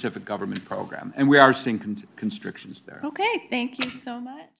specific government program, and we are seeing constrictions there. Okay, thank you so much.